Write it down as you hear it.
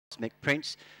Cosmic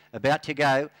Prince about to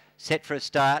go, set for a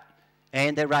start.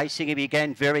 And they're racing. He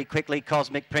began very quickly.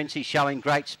 Cosmic Prince is showing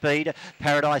great speed.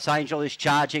 Paradise Angel is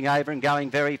charging over and going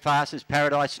very fast as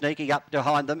Paradise sneaking up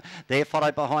behind them. They're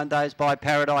followed behind those by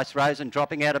Paradise Rose and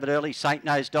dropping out of it early. St.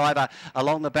 Nose Diver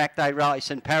along the back they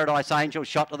race, and Paradise Angel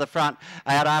shot to the front.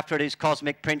 Out after it is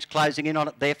Cosmic Prince closing in on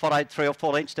it. They're followed 3 or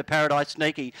 4 lengths to Paradise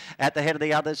Sneaky. At the head of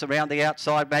the others around the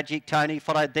outside, Magic Tony,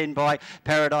 followed then by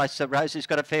Paradise Rose, who's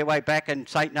got a fair way back, and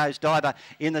St. Nose Diver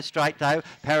in the straight though.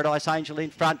 Paradise Angel in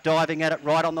front, diving at it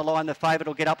right on the line. The favourite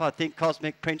will get up, I think,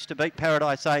 Cosmic Prince to beat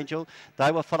Paradise Angel.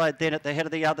 They were followed then at the head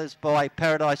of the others by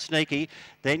Paradise Sneaky.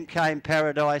 Then came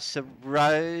Paradise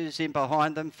Rose in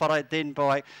behind them, followed then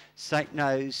by St.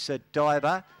 Nose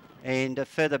Diver. And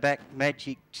further back,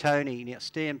 Magic Tony. Now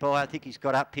stand by, I think he's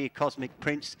got up here, Cosmic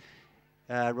Prince,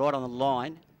 right on the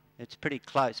line. It's pretty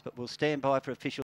close, but we'll stand by for official